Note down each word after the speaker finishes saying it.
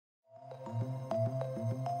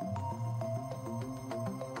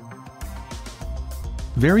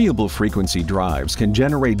Variable frequency drives can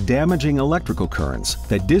generate damaging electrical currents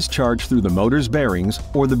that discharge through the motor's bearings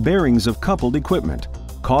or the bearings of coupled equipment,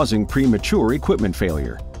 causing premature equipment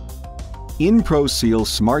failure. Inpro Seal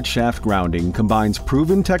Smart Shaft Grounding combines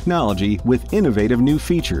proven technology with innovative new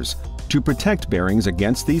features to protect bearings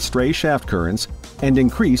against these stray shaft currents and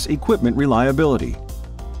increase equipment reliability.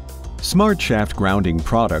 Smart Shaft Grounding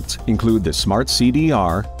products include the Smart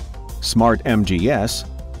CDR, Smart MGS,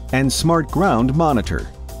 and Smart Ground Monitor.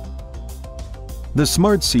 The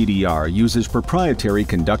Smart CDR uses proprietary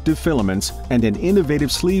conductive filaments and an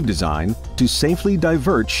innovative sleeve design to safely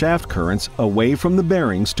divert shaft currents away from the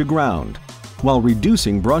bearings to ground, while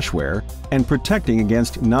reducing brush wear and protecting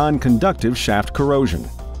against non-conductive shaft corrosion.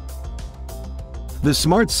 The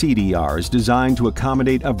Smart CDR is designed to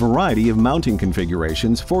accommodate a variety of mounting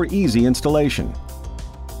configurations for easy installation.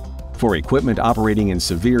 For equipment operating in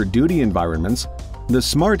severe duty environments, the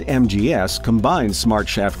Smart MGS combines smart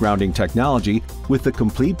shaft grounding technology with the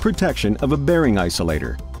complete protection of a bearing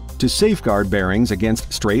isolator to safeguard bearings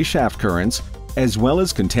against stray shaft currents as well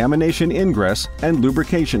as contamination ingress and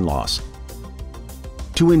lubrication loss.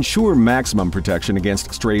 To ensure maximum protection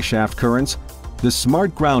against stray shaft currents, the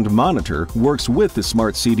Smart Ground Monitor works with the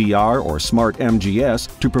Smart CDR or Smart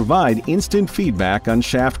MGS to provide instant feedback on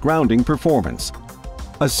shaft grounding performance.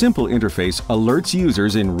 A simple interface alerts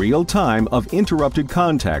users in real time of interrupted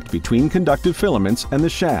contact between conductive filaments and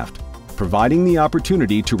the shaft, providing the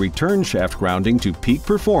opportunity to return shaft grounding to peak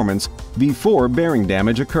performance before bearing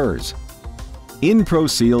damage occurs. Inpro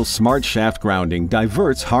Seal Smart Shaft Grounding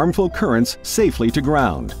diverts harmful currents safely to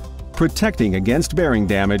ground, protecting against bearing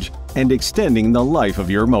damage and extending the life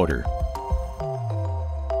of your motor.